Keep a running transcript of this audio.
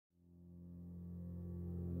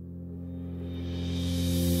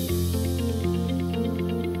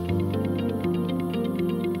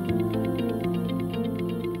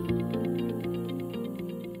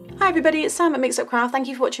everybody, it's Sam at Mix Up Craft. Thank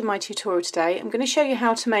you for watching my tutorial today. I'm going to show you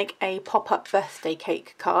how to make a pop-up birthday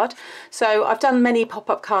cake card. So I've done many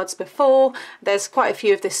pop-up cards before. There's quite a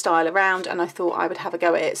few of this style around and I thought I would have a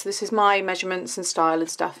go at it. So this is my measurements and style and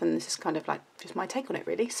stuff, and this is kind of like just my take on it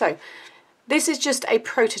really. So this is just a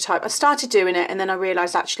prototype. I started doing it and then I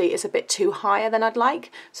realised actually it's a bit too higher than I'd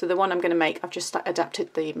like. So the one I'm going to make, I've just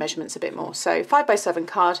adapted the measurements a bit more. So 5x7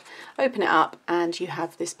 card, open it up and you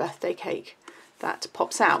have this birthday cake that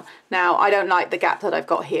pops out. Now I don't like the gap that I've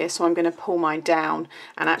got here, so I'm going to pull mine down,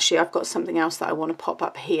 and actually I've got something else that I want to pop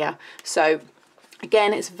up here. So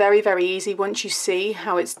again, it's very easy. Once you see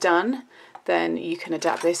how it's done, then you can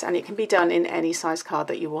adapt this, and it can be done in any size card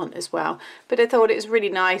that you want as well. But I thought it was really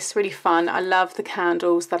nice, really fun. I love the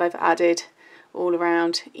candles that I've added all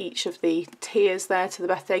around each of the tiers there to the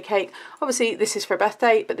birthday cake. Obviously this is for a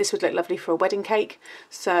birthday, but this would look lovely for a wedding cake.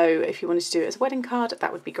 So if you wanted to do it as a wedding card,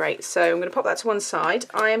 that would be great. So I'm going to pop that to one side.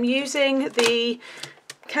 I am using the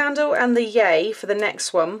candle and the yay for the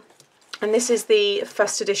next one. And this is the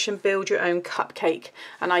first edition Build Your Own Cupcake.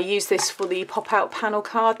 And I use this for the pop-out panel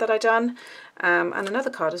card that I done. And another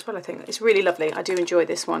card as well, I think. It's really lovely. I do enjoy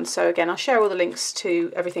this one. So again, I'll share all the links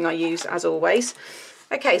to everything I use as always.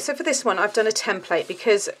 Okay, so for this one I've done a template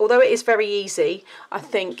because although it is very easy, I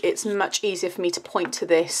think it's much easier for me to point to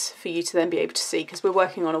this for you to then be able to see, because we're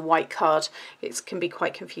working on a white card. It can be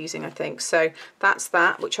quite confusing, I think. So that's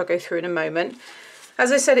that, which I'll go through in a moment.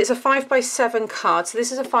 As I said, it's a 5x7 card. So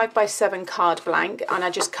this is a 5x7 card blank, and I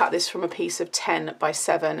just cut this from a piece of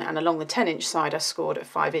 10x7, and along the 10-inch side I scored at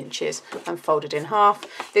 5 inches and folded in half.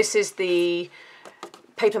 This is the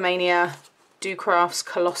Paper Mania Do Crafts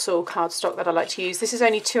Colossal cardstock that I like to use. This is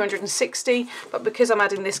only 260, but because I'm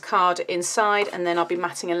adding this card inside and then I'll be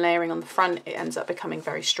matting and layering on the front, it ends up becoming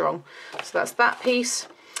very strong. So that's that piece.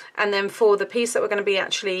 And then for the piece that we're going to be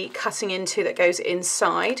actually cutting into that goes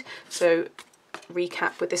inside, so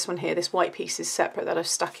recap with this one here, this white piece is separate that I've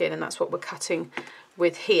stuck in, and that's what we're cutting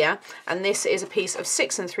with here. And this is a piece of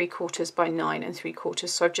 6 3/4 by 9 3/4,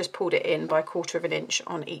 so I've just pulled it in by 1/4 of an inch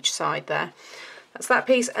on each side there. That's that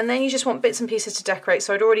piece, and then you just want bits and pieces to decorate.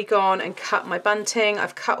 So I'd already gone and cut my bunting,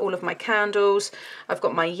 I've cut all of my candles, I've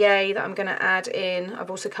got my yay that I'm going to add in.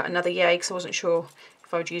 I've also cut another yay because I wasn't sure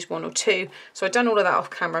if I would use one or two. So I've done all of that off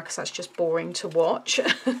camera because that's just boring to watch.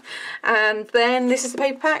 And then this is the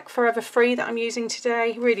paper pack, Forever Free, that I'm using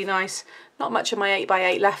today. Really nice. Not much of my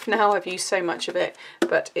 8x8 left now, I've used so much of it,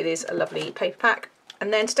 but it is a lovely paper pack.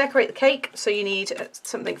 And then to decorate the cake, so you need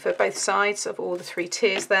something for both sides of all the 3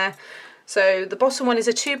 tiers there. So the bottom one is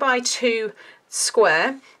a 2x2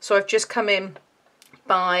 square, so I've just come in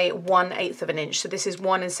by 1/8 of an inch. So this is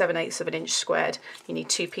 1 7/8 of an inch squared. You need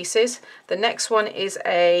 2 pieces. The next one is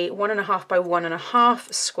a 1.5 by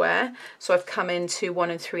 1.5 square, so I've come into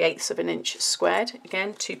 1 3/8 of an inch squared.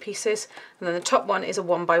 Again, 2 pieces. And then the top one is a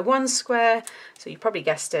 1 by 1 square, so you probably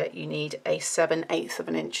guessed it, you need a 7/8 of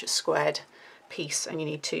an inch squared piece, and you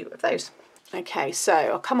need 2 of those. Okay, so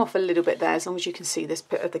I'll come off a little bit there as long as you can see this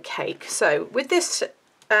bit of the cake. So with this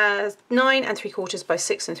 9 3/4 by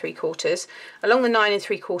 6 3/4, along the 9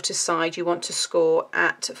 3/4 side you want to score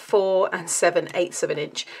at 4 7/8 of an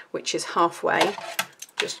inch, which is halfway.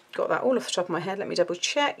 Just got that all off the top of my head, let me double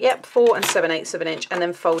check. Yep, 4 7/8 of an inch, and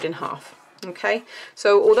then fold in half. Okay,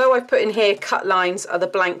 so although I've put in here cut lines are the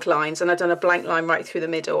blank lines, and I've done a blank line right through the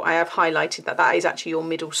middle, I have highlighted that that is actually your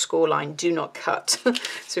middle score line. Do not cut.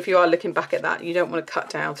 So if you are looking back at that, you don't want to cut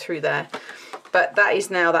down through there, but that is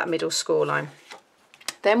now that middle score line.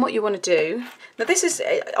 Then what you want to do, now this is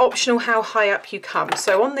optional how high up you come.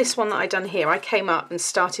 So on this one that I done here, I came up and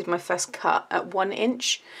started my first cut at 1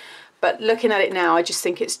 inch. But looking at it now, I just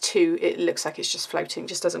think it's too, it looks like it's just floating,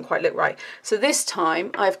 just doesn't quite look right. So this time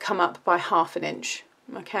I've come up by 1/2 an inch,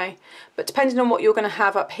 okay? But depending on what you're going to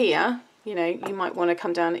have up here, you know, you might want to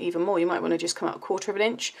come down even more. You might want to just come up 1/4 of an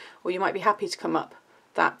inch, or you might be happy to come up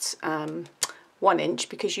that 1 inch,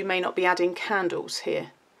 because you may not be adding candles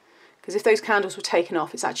here. Because if those candles were taken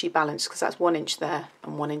off, it's actually balanced, because that's 1 inch there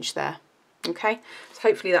and 1 inch there. Okay, so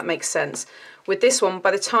hopefully that makes sense. With this one, by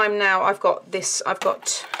the time now I've got this, I've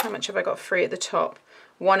got, how much have I got free at the top?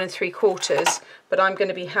 1 3/4, but I'm going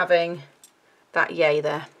to be having that yay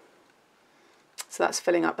there. So that's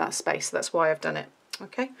filling up that space, so that's why I've done it.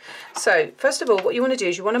 Okay, so first of all, what you want to do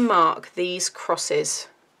is you want to mark these crosses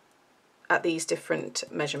at these different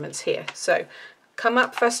measurements here. So come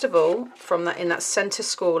up first of all from that, in that center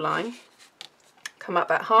score line, come up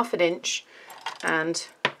at 1/2 an inch and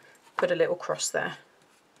put a little cross there.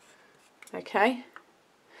 Okay,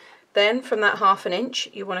 then from that 1/2 an inch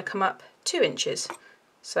you want to come up 2 inches,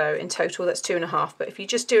 so in total that's 2.5, but if you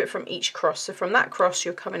just do it from each cross, so from that cross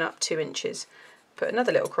you're coming up 2 inches, put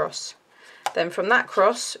another little cross. Then from that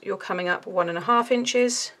cross you're coming up 1.5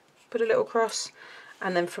 inches, put a little cross,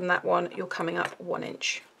 and then from that one you're coming up 1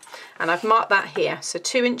 inch. And I've marked that here, so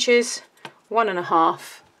 2 inches,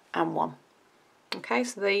 1.5 and 1. Okay,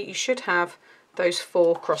 so there you should have those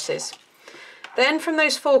 4 crosses. Then from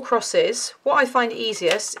those 4 crosses, what I find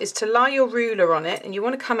easiest is to lie your ruler on it, and you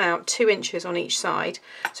want to come out 2 inches on each side.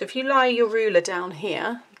 So if you lie your ruler down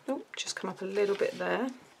here, oh, just come up a little bit there,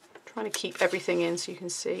 trying to keep everything in so you can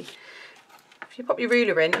see. If you pop your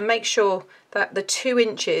ruler in and make sure that the 2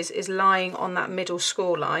 inches is lying on that middle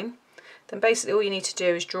score line, then basically all you need to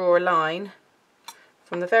do is draw a line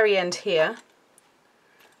from the very end here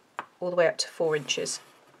all the way up to 4 inches.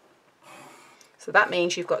 So that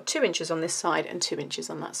means you've got 2 inches on this side and 2 inches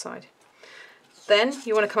on that side. Then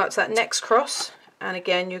you want to come up to that next cross, and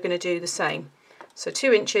again you're going to do the same. So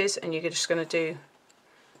 2 inches, and you're just going to do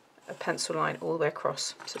a pencil line all the way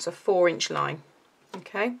across. So it's a 4-inch line.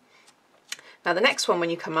 Okay. Now the next one, when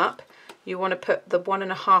you come up, you want to put the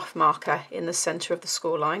 1.5 marker in the centre of the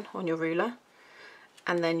score line on your ruler,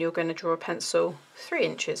 and then you're going to draw a pencil 3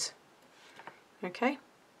 inches. Okay.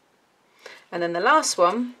 And then the last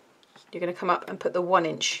one, you're going to come up and put the 1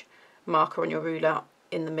 inch marker on your ruler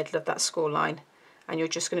in the middle of that score line, and you're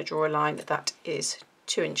just going to draw a line that is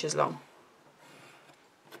 2 inches long.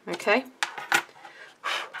 Okay,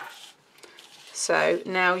 so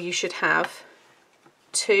now you should have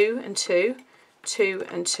 2 and 2, 2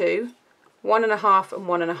 and 2, 1.5 and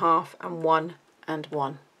 1.5 and 1 and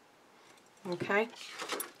 1. Okay,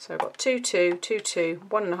 so I've got 2, 2, 2, 2,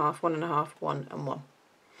 1.5, 1.5, 1 and 1.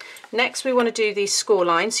 Next we want to do these score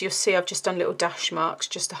lines. You'll see I've just done little dash marks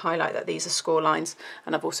just to highlight that these are score lines,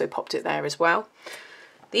 and I've also popped it there as well.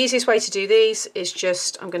 The easiest way to do these is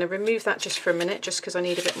just, I'm going to remove that just for a minute just because I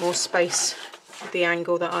need a bit more space with the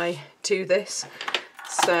angle that I do this.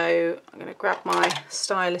 So I'm going to grab my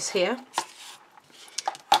stylus here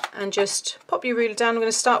and just pop your ruler down. I'm going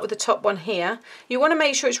to start with the top one here. You want to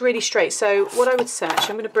make sure it's really straight. So what I would say,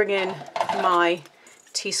 actually, I'm going to bring in my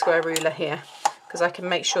T-square ruler here, because I can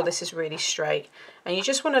make sure this is really straight. And you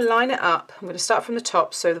just want to line it up. I'm going to start from the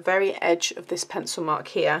top, so the very edge of this pencil mark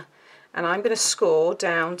here, and I'm going to score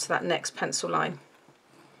down to that next pencil line.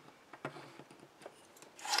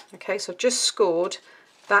 Okay, so I've just scored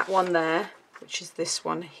that one there, which is this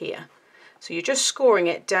one here. So you're just scoring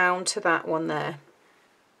it down to that one there.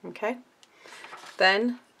 Okay,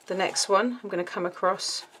 then the next one I'm going to come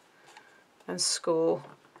across and score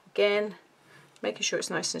again, making sure it's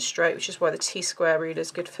nice and straight, which is why the T-square ruler is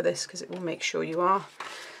good for this, because it will make sure you are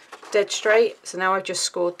dead straight. So now I've just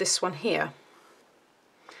scored this one here.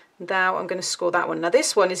 Now I'm going to score that one. Now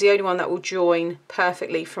this one is the only one that will join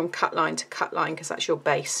perfectly from cut line to cut line, because that's your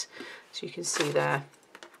base. So you can see there,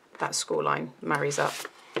 that score line marries up.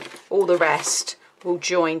 All the rest will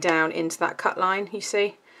join down into that cut line, you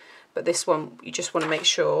see. But this one, you just want to make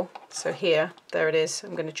sure. So here, there it is.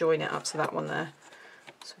 I'm going to join it up to that one there.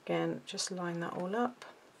 So again, just line that all up.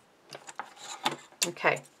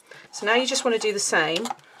 Okay, so now you just want to do the same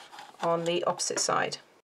on the opposite side.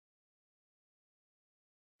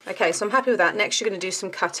 Okay, so I'm happy with that. Next you're going to do some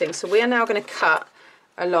cutting. So we are now going to cut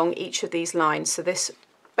along each of these lines. So this,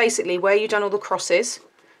 basically where you've done all the crosses,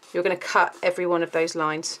 you're going to cut every one of those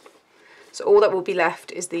lines. So all that will be left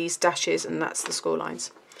is these dashes, and that's the score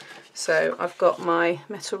lines. So I've got my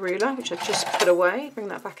metal ruler, which I've just put away, bring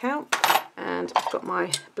that back out. And I've got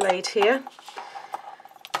my blade here.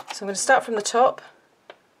 So I'm going to start from the top.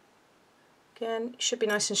 Again, it should be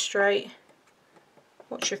nice and straight.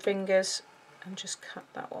 Watch your fingers and just cut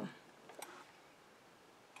that one.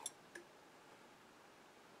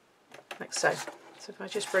 Like so. So if I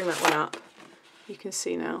just bring that one up, you can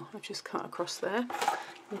see now I've just cut across there.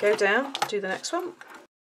 And go down, do the next one.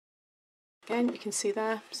 Again, you can see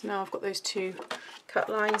there. So now I've got those 2 cut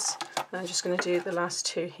lines, and I'm just going to do the last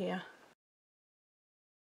 2 here.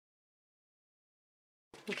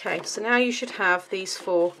 Okay, so now you should have these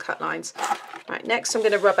 4 cut lines. Right, next I'm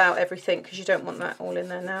going to rub out everything, because you don't want that all in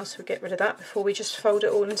there now, so we get rid of that before we just fold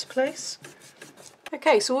it all into place.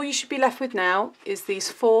 Okay, so all you should be left with now is these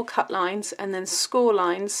 4 cut lines, and then score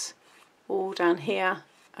lines all down here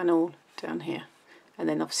and all down here. And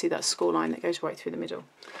then obviously that score line that goes right through the middle.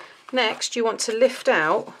 Next you want to lift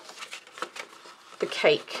out the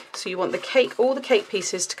cake. So you want the cake, all the cake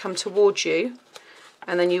pieces to come towards you,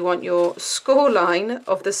 and then you want your score line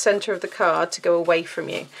of the centre of the card to go away from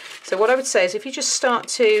you. So what I would say is, if you just start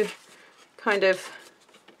to kind of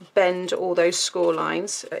bend all those score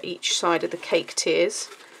lines at each side of the cake tiers,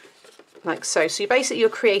 like so. So basically you're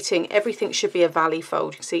creating, everything should be a valley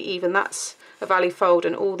fold. You see, even that's a valley fold,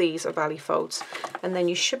 and all these are valley folds. And then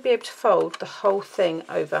you should be able to fold the whole thing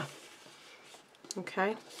over.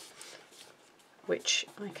 Okay, which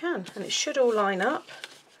I can, and it should all line up.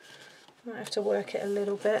 Might have to work it a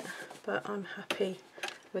little bit, but I'm happy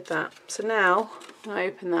with that. So now when I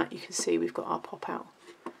open that, you can see we've got our pop out,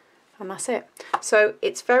 and that's it. So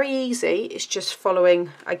it's very easy. It's just following,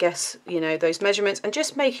 I guess, you know, those measurements, and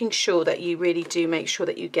just making sure that you really do make sure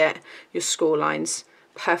that you get your score lines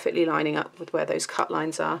perfectly lining up with where those cut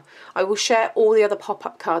lines are. I will share all the other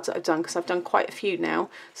pop-up cards that I've done, because I've done quite a few now,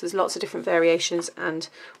 so there's lots of different variations and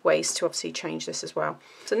ways to obviously change this as well.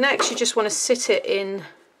 So next you just want to sit it in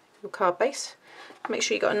your card base. Make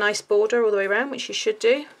sure you got a nice border all the way around, which you should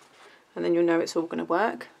do, and then you'll know it's all going to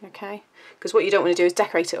work. Okay, because what you don't want to do is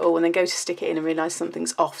decorate it all and then go to stick it in and realise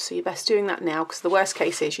something's off. So you're best doing that now, because the worst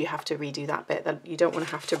case is you have to redo that bit. You don't want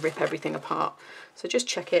to have to rip everything apart. So just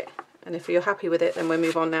check it, and if you're happy with it, then we'll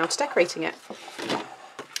move on now to decorating it.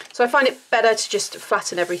 So I find it better to just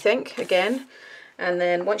flatten everything again, and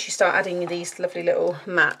then once you start adding these lovely little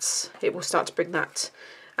mats, it will start to bring that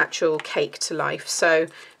actual cake to life. So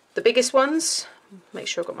the biggest ones, make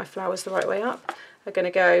sure I've got my flowers the right way up, are going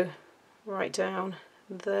to go right down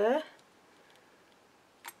there.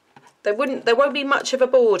 There won't be much of a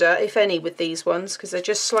border, if any, with these ones, because they're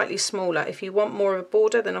just slightly smaller. If you want more of a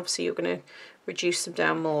border, then obviously you're going to reduce them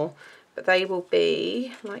down more, but they will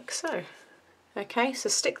be like so. Okay, so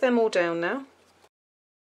stick them all down now.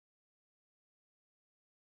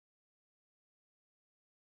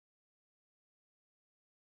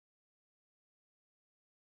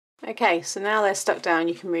 Okay, so now they're stuck down,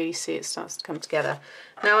 you can really see it starts to come together.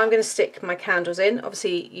 Now I'm going to stick my candles in.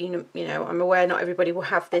 Obviously, you know, I'm aware not everybody will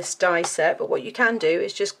have this die set, but what you can do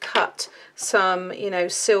is just cut some, you know,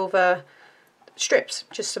 silver strips,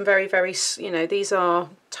 just some very, very, you know, these are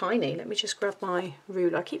tiny. Let me just grab my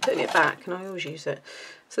ruler. I keep putting it back and I always use it.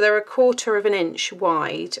 So they're 1/4 of an inch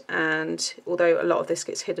wide, and although a lot of this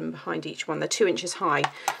gets hidden behind each one, they're 2 inches high.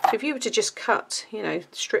 So if you were to just cut, you know,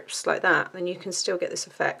 strips like that, then you can still get this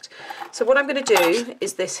effect. So what I'm going to do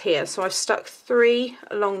is this here. So I've stuck 3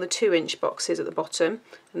 along the 2-inch boxes at the bottom,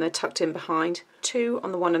 and they're tucked in behind, 2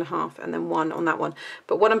 on the 1.5, and then 1 on that one.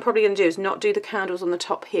 But what I'm probably going to do is not do the candles on the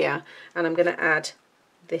top here, and I'm going to add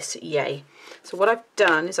this yay. So what I've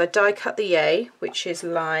done is I die cut the yay, which is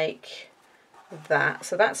like that.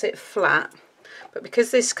 So that's it flat, but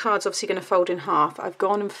because this card's obviously going to fold in half, I've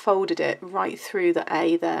gone and folded it right through the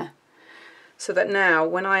A there, so that now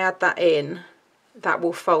when I add that in, that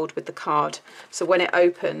will fold with the card. So when it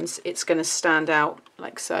opens, it's going to stand out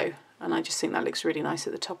like so, and I just think that looks really nice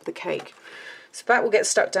at the top of the cake. So that will get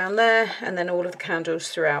stuck down there, and then all of the candles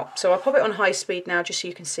throughout. So I'll pop it on high speed now just so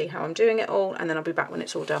you can see how I'm doing it all, and then I'll be back when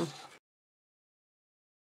it's all done.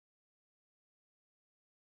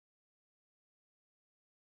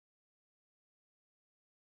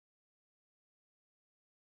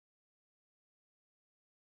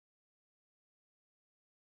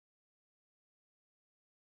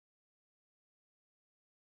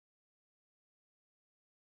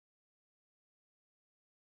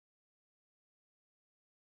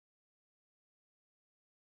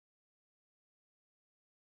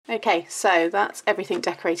 Okay, so that's everything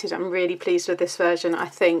decorated. I'm really pleased with this version. I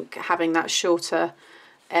think having that shorter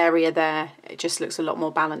area there, it just looks a lot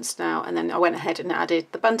more balanced now. And then I went ahead and added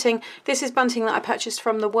the bunting. This is bunting that I purchased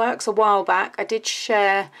from The Works a while back. I did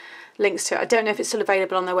share links to it. I don't know if it's still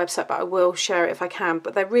available on their website, but I will share it if I can.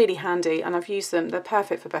 But they're really handy, and I've used them. They're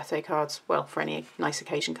perfect for birthday cards, well, for any nice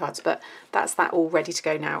occasion cards, but that's that all ready to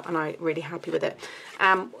go now, and I'm really happy with it.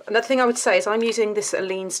 Another thing I would say is I'm using this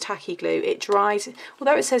Aleene's tacky glue. It dries,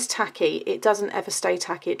 although it says tacky, it doesn't ever stay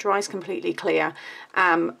tacky. It dries completely clear.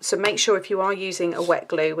 So make sure if you are using a wet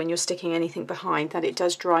glue when you're sticking anything behind, that it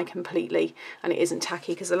does dry completely and it isn't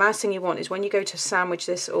tacky, because the last thing you want is when you go to sandwich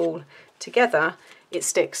this all together, it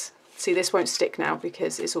sticks. See, this won't stick now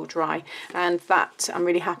because it's all dry, and that I'm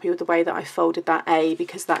really happy with the way that I folded that A,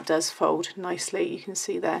 because that does fold nicely. You can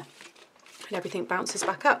see there, and everything bounces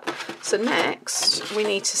back up. So next we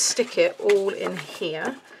need to stick it all in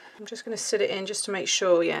here. I'm just going to sit it in just to make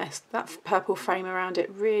sure. Yes, that purple frame around it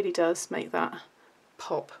really does make that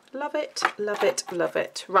pop. Love it, love it, love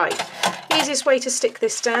it. Right, easiest way to stick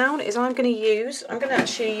this down is I'm going to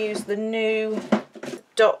actually use the new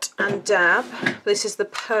Dot and Dab. This is the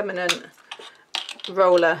permanent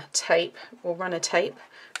roller tape or runner tape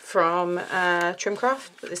from Trimcraft.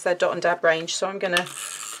 It's their Dot and Dab range. So I'm going to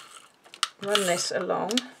run this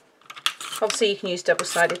along. Obviously you can use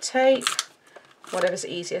double-sided tape, whatever's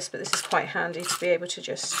easiest, but this is quite handy to be able to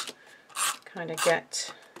just kind of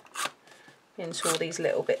get into all these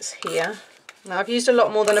little bits here. Now I've used a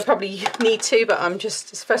lot more than I probably need to, but it's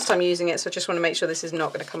the first time using it, so I just want to make sure this is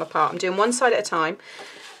not going to come apart. I'm doing one side at a time,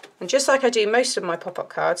 and just like I do most of my pop-up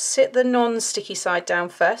cards, sit the non-sticky side down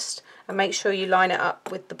first and make sure you line it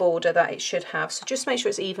up with the border that it should have. So just make sure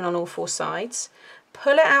it's even on all 4 sides.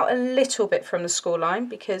 Pull it out a little bit from the score line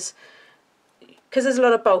because there's a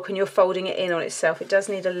lot of bulk and you're folding it in on itself. It does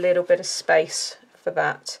need a little bit of space for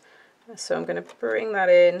that. So I'm going to bring that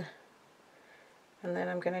in. And then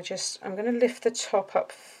I'm going to lift the top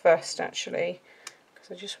up first actually,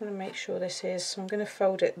 because I just want to make sure this is, so I'm going to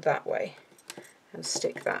fold it that way and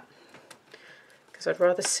stick that, because I'd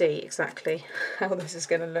rather see exactly how this is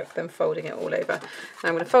going to look than folding it all over. And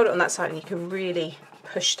I'm going to fold it on that side, and you can really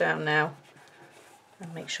push down now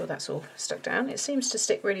and make sure that's all stuck down. It seems to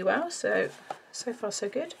stick really well, so far so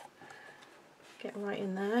good. Get right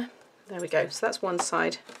in there. There we go. So that's one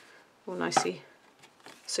side all nicely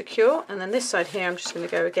secure, and then this side here I'm just going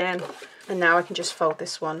to go again, and now I can just fold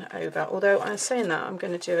this one over. Although I'm saying that, I'm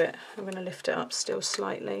going to lift it up still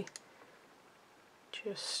slightly,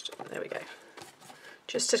 there we go,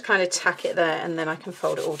 just to kind of tack it there, and then I can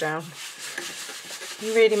fold it all down.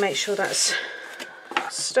 Really make sure that's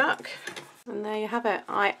stuck, and there you have it.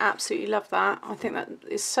 I absolutely love that. I think that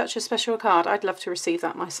is such a special card. I'd love to receive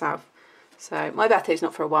that myself. So my birthday's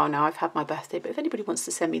not for a while now, I've had my birthday, but if anybody wants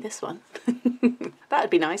to send me this one, that would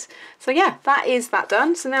be nice. So yeah, that is that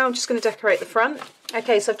done. So now I'm just going to decorate the front.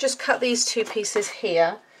 Okay, so I've just cut these 2 pieces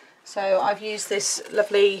here. So I've used this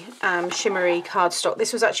lovely shimmery cardstock.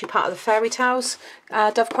 This was actually part of the Fairy Tales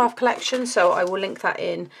Dovecraft collection, so I will link that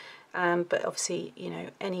in. But obviously, you know,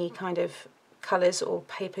 any kind of colours or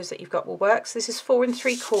papers that you've got will work. So this is 4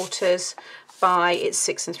 3/4 by, it's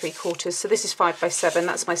 6 3/4. So this is 5 by 7.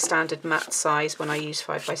 That's my standard matte size when I use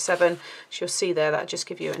 5 by 7. So you'll see there that'll just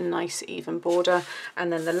give you a nice even border.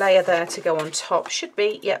 And then the layer there to go on top should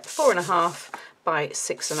be, yep, 4.5 by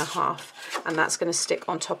 6.5, and that's going to stick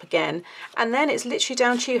on top again. And then it's literally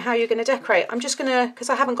down to you how you're going to decorate. I'm just going to, because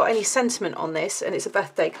I haven't got any sentiment on this and it's a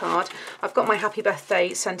birthday card, I've got my happy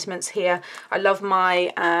birthday sentiments here. I love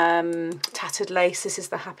my tattered lace. This is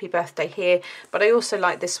the happy birthday here, but I also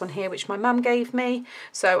like this one here which my mum gave me,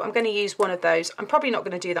 so I'm going to use one of those. I'm probably not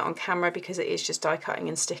going to do that on camera because it is just die cutting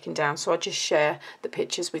and sticking down, so I'll just share the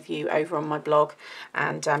pictures with you over on my blog,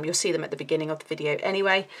 and you'll see them at the beginning of the video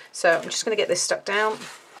anyway. So I'm just going to get this stuck down.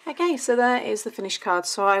 Okay, so there is the finished card.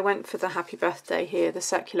 So I went for the happy birthday here, the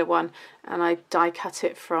circular one, and I die cut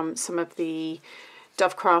it from some of the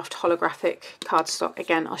Dovecraft holographic cardstock.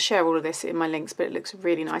 Again, I'll share all of this in my links, but it looks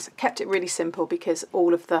really nice. I kept it really simple because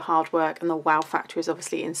all of the hard work and the wow factor is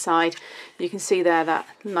obviously inside. You can see there that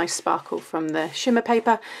nice sparkle from the shimmer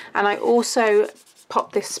paper, and I also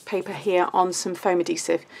pop this paper here on some foam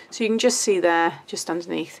adhesive, so you can just see there just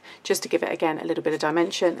underneath, just to give it again a little bit of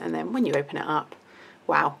dimension, and then when you open it up,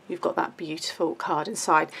 wow, you've got that beautiful card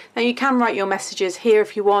inside. Now you can write your messages here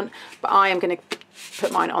if you want, but I am going to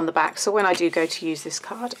put mine on the back, so when I do go to use this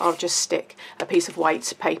card, I'll just stick a piece of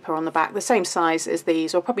white paper on the back, the same size as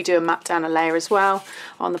these, or probably do a map down a layer as well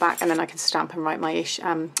on the back, and then I can stamp and write my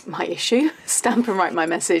stamp and write my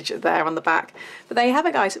message there on the back. But there you have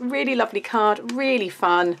it, guys. Really lovely card, really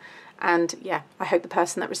fun, and yeah, I hope the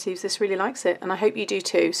person that receives this really likes it, and I hope you do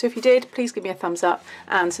too. So if you did, please give me a thumbs up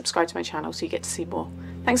and subscribe to my channel so you get to see more.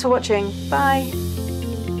 Thanks for watching. Bye.